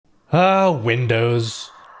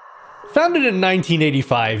Windows. Founded in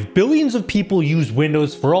 1985, billions of people use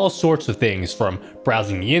Windows for all sorts of things, from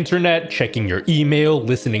browsing the internet, checking your email,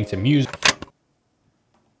 listening to music.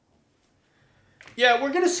 Yeah,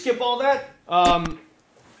 we're gonna skip all that.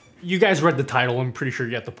 You guys read the title, I'm pretty sure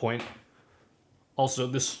you get the point. Also,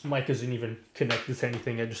 this mic isn't even connected to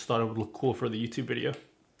anything, I just thought it would look cool for the YouTube video.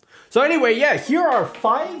 So anyway, yeah, here are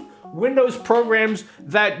 5 Windows programs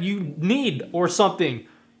that you need or something.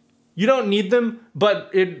 You don't need them, but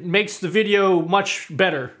it makes the video much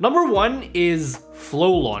better. Number 1 is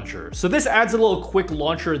Flow Launcher. So this adds a little quick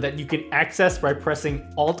launcher that you can access by pressing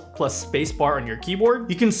Alt plus spacebar on your keyboard.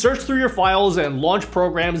 You can search through your files and launch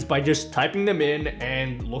programs by just typing them in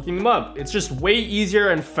and looking them up. It's just way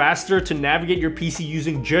easier and faster to navigate your PC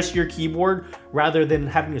using just your keyboard rather than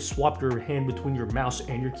having to swap your hand between your mouse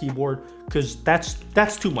and your keyboard, because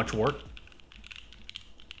that's too much work.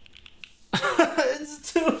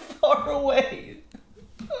 It's too far away.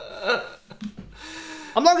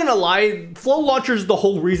 I'm not gonna lie, Flow Launcher is the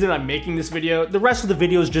whole reason I'm making this video. The rest of the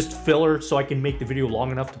video is just filler so I can make the video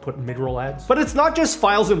long enough to put mid-roll ads. But it's not just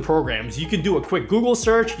files and programs. You can do a quick Google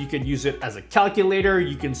search, you can use it as a calculator,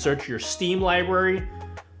 you can search your Steam library.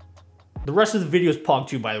 The rest of the video is Pog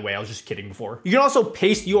 2, by the way, I was just kidding before. You can also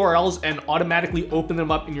paste URLs and automatically open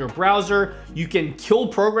them up in your browser. You can kill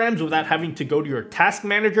programs without having to go to your task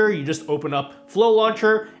manager. You just open up Flow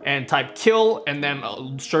Launcher and type kill and then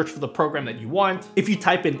search for the program that you want. If you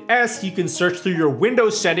type in S, you can search through your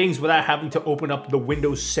Windows settings without having to open up the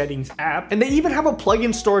Windows settings app. And they even have a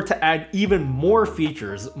plugin store to add even more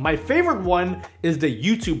features. My favorite one is the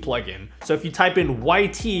YouTube plugin. So if you type in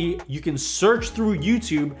YT, you can search through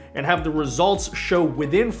YouTube and have the results show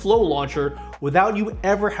within Flow Launcher without you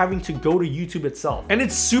ever having to go to YouTube itself. And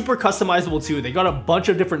it's super customizable too. They got a bunch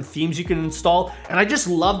of different themes you can install, and I just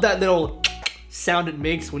love that little sound it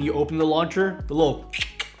makes when you open the launcher. The little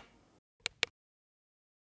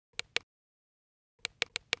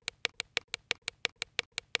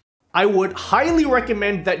I would highly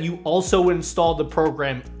recommend that you also install the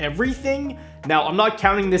program Everything. Now, I'm not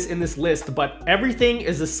counting this in this list, but Everything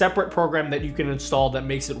is a separate program that you can install that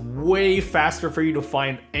makes it way faster for you to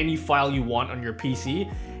find any file you want on your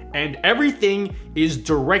PC. And Everything is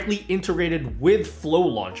directly integrated with Flow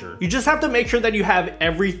Launcher. You just have to make sure that you have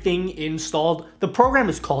Everything installed. The program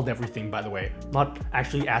is called Everything, by the way. I'm not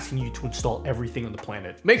actually asking you to install everything on the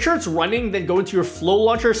planet. Make sure it's running, then go into your Flow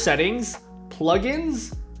Launcher settings,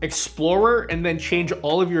 plugins, Explorer, and then change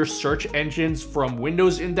all of your search engines from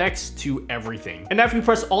Windows Index to Everything. And after you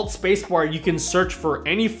press Alt Spacebar, you can search for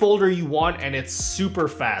any folder you want, and it's super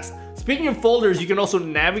fast. Speaking of folders, you can also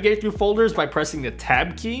navigate through folders by pressing the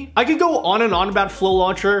Tab key. I could go on and on about Flow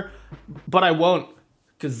Launcher, but I won't,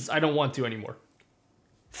 because I don't want to anymore.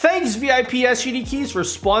 Thanks VIP SGD Keys for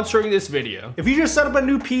sponsoring this video. If you just set up a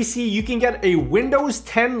new PC, you can get a Windows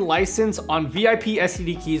 10 license on VIP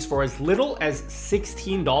SGD Keys for as little as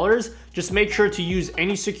 $16. Just make sure to use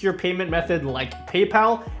any secure payment method like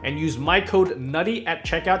PayPal and use my code NUTTY at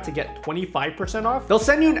checkout to get 25% off. They'll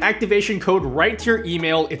send you an activation code right to your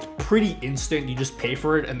email. It's pretty instant. You just pay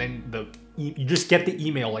for it and then you just get the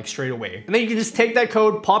email like straight away. And then you can just take that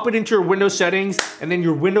code, pop it into your Windows settings, and then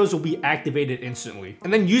your Windows will be activated instantly.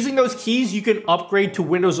 And then using those keys, you can upgrade to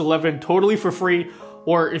Windows 11 totally for free.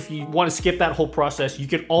 Or if you want to skip that whole process, you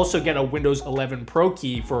can also get a Windows 11 Pro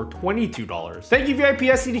key for $22. Thank you VIP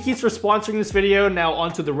SGD Keys for sponsoring this video. Now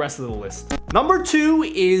on to the rest of the list. Number 2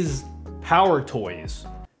 is PowerToys.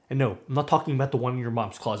 And no, I'm not talking about the one in your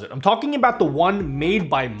mom's closet. I'm talking about the one made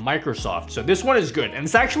by Microsoft. So this one is good. And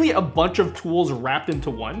it's actually a bunch of tools wrapped into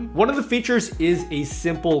one. One of the features is a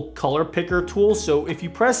simple color picker tool. So if you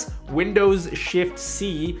press Windows Shift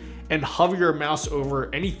C and hover your mouse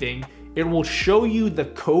over anything, it will show you the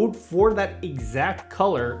code for that exact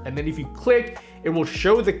color. And then if you click, it will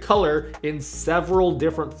show the color in several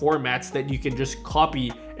different formats that you can just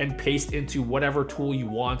copy and paste into whatever tool you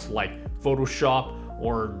want, like Photoshop,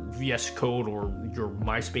 or VS Code, or your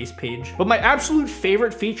MySpace page. But my absolute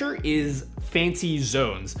favorite feature is Fancy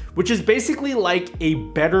Zones, which is basically like a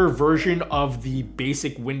better version of the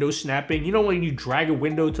basic window snapping. You know when you drag a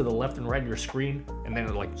window to the left and right of your screen and then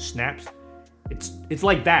it like snaps? It's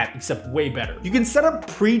like that, except way better. You can set up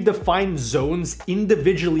predefined zones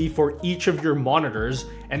individually for each of your monitors,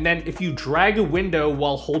 and then if you drag a window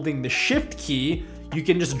while holding the Shift key, you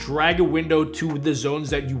can just drag a window to the zones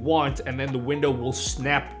that you want, and then the window will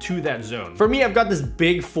snap to that zone. For me, I've got this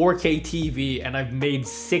big 4K TV and I've made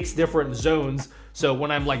 6 different zones. So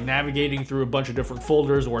when I'm like navigating through a bunch of different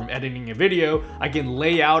folders or I'm editing a video, I can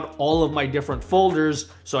lay out all of my different folders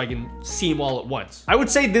so I can see them all at once. I would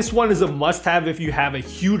say this one is a must-have if you have a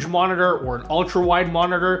huge monitor or an ultra-wide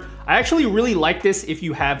monitor. I actually really like this if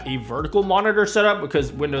you have a vertical monitor setup,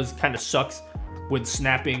 because Windows kind of sucks with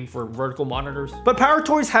snapping for vertical monitors. But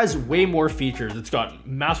PowerToys has way more features. It's got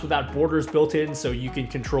mouse without borders built in, so you can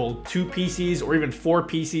control 2 PCs or even 4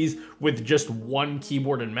 PCs with just 1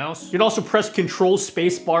 keyboard and mouse. You can also press Control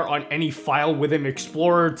Spacebar on any file within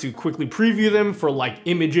Explorer to quickly preview them for like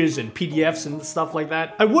images and PDFs and stuff like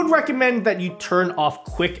that. I would recommend that you turn off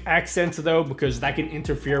quick accents though, because that can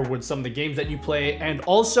interfere with some of the games that you play, and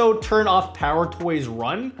also turn off PowerToys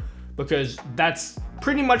Run, because that's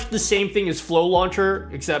pretty much the same thing as Flow Launcher,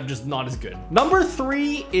 except just not as good. Number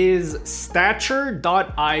 3 is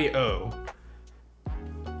Stature.io.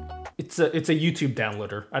 It's a YouTube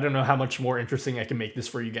downloader. I don't know how much more interesting I can make this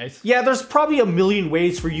for you guys. Yeah, there's probably a million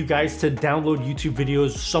ways for you guys to download YouTube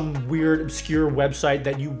videos, some weird obscure website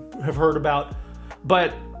that you have heard about.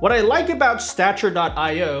 But what I like about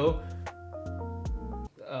Stature.io,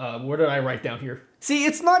 what did I write down here? See,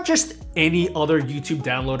 it's not just any other YouTube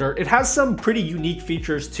downloader. It has some pretty unique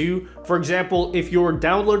features too. For example, if you're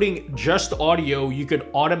downloading just audio, you could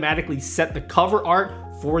automatically set the cover art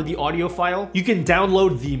for the audio file. You can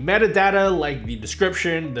download the metadata like the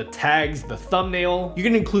description, the tags, the thumbnail. You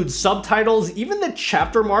can include subtitles, even the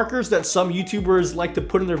chapter markers that some YouTubers like to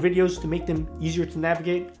put in their videos to make them easier to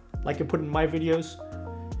navigate, like I put in my videos.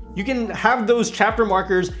 You can have those chapter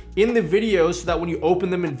markers in the video so that when you open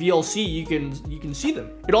them in VLC, you can see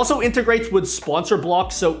them. It also integrates with sponsor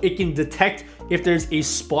blocks, so it can detect if there's a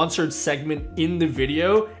sponsored segment in the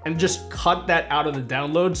video and just cut that out of the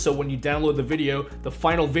download. So when you download the video, the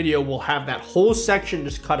final video will have that whole section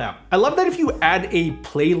just cut out. I love that if you add a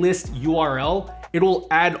playlist URL, it will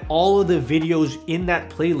add all of the videos in that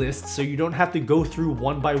playlist, so you don't have to go through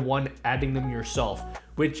one by one adding them yourself,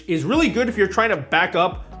 which is really good if you're trying to back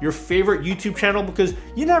up your favorite YouTube channel, because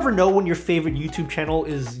you never know when your favorite YouTube channel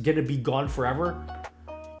is gonna be gone forever.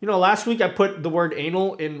 You know, last week I put the word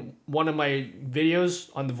anal in one of my videos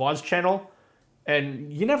on the VODs channel,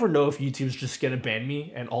 and you never know if YouTube's just gonna ban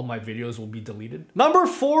me and all my videos will be deleted. Number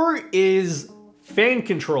 4 is fan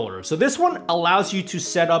controller. So this one allows you to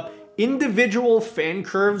set up individual fan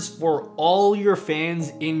curves for all your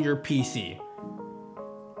fans in your PC.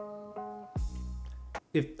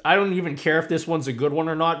 I don't even care if this one's a good one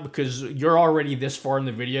or not, because you're already this far in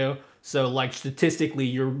the video. So like statistically,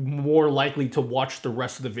 you're more likely to watch the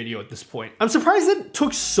rest of the video at this point. I'm surprised it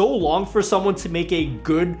took so long for someone to make a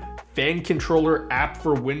good fan controller app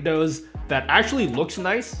for Windows that actually looks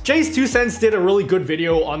nice. Jay's 2 Cents did a really good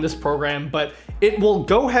video on this program, but it will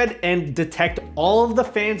go ahead and detect all of the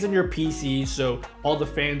fans in your PC. So all the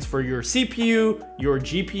fans for your CPU, your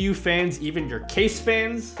GPU fans, even your case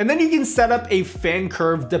fans. And then you can set up a fan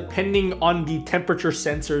curve depending on the temperature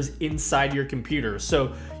sensors inside your computer.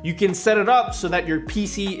 So you can set it up so that your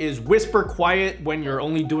PC is whisper quiet when you're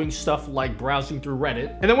only doing stuff like browsing through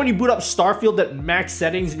Reddit. And then when you boot up Starfield at max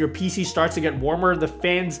settings and your PC starts to get warmer, the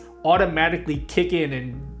fans automatically kick in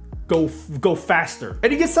and go faster.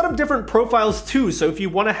 And you can set up different profiles too. So if you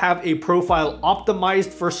want to have a profile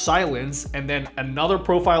optimized for silence and then another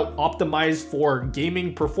profile optimized for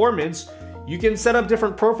gaming performance, you can set up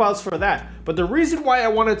different profiles for that. But the reason why I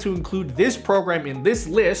wanted to include this program in this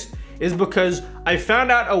list is because I found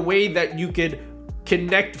out a way that you could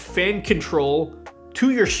connect fan control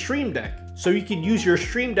to your Stream Deck. So you can use your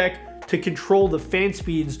Stream Deck to control the fan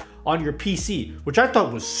speeds on your PC, which I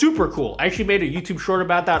thought was super cool. I actually made a YouTube short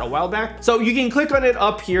about that a while back. So you can click on it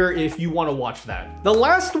up here if you want to watch that. The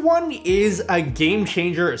last one is a game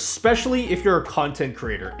changer, especially if you're a content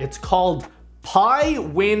creator. It's called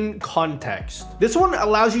PyWinContext. This one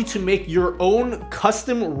allows you to make your own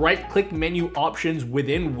custom right-click menu options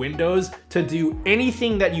within Windows to do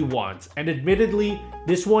anything that you want. And admittedly,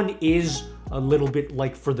 this one is a little bit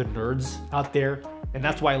like for the nerds out there, and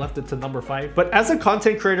that's why I left it to number 5. But as a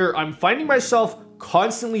content creator, I'm finding myself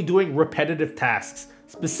constantly doing repetitive tasks,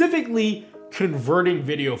 specifically converting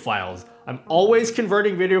video files. I'm always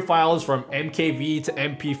converting video files from MKV to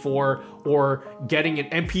MP4, or getting an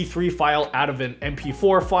MP3 file out of an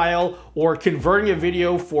MP4 file, or converting a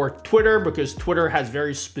video for Twitter because Twitter has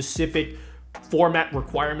very specific format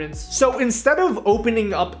requirements. So instead of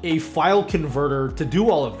opening up a file converter to do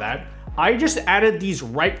all of that, I just added these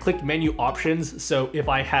right-click menu options. So if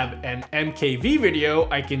I have an MKV video,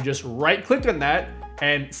 I can just right-click on that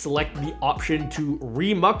and select the option to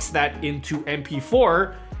remux that into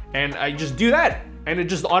MP4, and I just do that, and it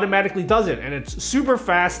just automatically does it, and it's super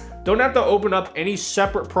fast. Don't have to open up any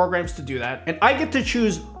separate programs to do that, and I get to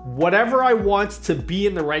choose whatever I want to be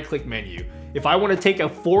in the right-click menu. If I want to take a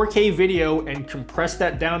 4K video and compress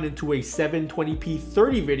that down into a 720p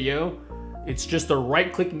 30 video, it's just a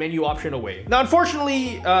right-click menu option away. Now,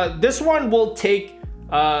 unfortunately, this one will take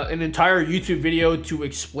an entire YouTube video to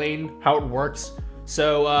explain how it works.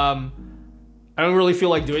 So I don't really feel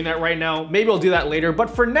like doing that right now. Maybe I'll do that later. But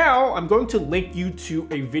for now, I'm going to link you to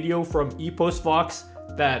a video from ePostVox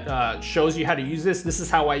that shows you how to use this. This is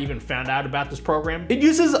how I even found out about this program. It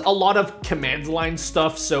uses a lot of command line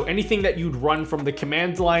stuff, so anything that you'd run from the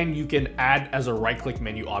command line, you can add as a right-click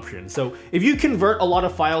menu option. So if you convert a lot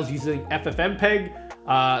of files using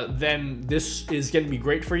FFmpeg, then this is gonna be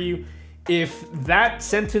great for you. If that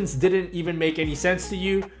sentence didn't even make any sense to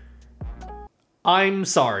you, I'm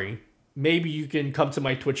sorry. Maybe you can come to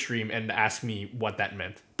my Twitch stream and ask me what that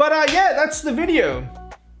meant. But yeah, that's the video.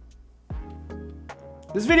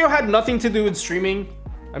 This video had nothing to do with streaming.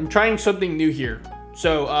 I'm trying something new here.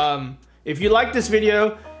 So if you like this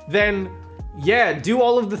video, then yeah, do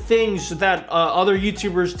all of the things that other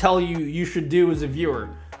YouTubers tell you you should do as a viewer.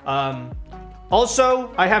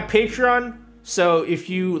 Also, I have Patreon. So if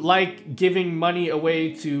you like giving money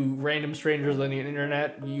away to random strangers on the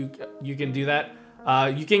internet, you can do that.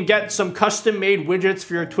 You can get some custom-made widgets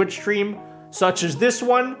for your Twitch stream, such as this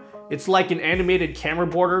one. It's like an animated camera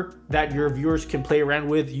border that your viewers can play around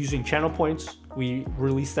with using channel points. We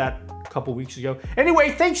released that a couple weeks ago.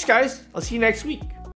 Anyway, thanks guys. I'll see you next week.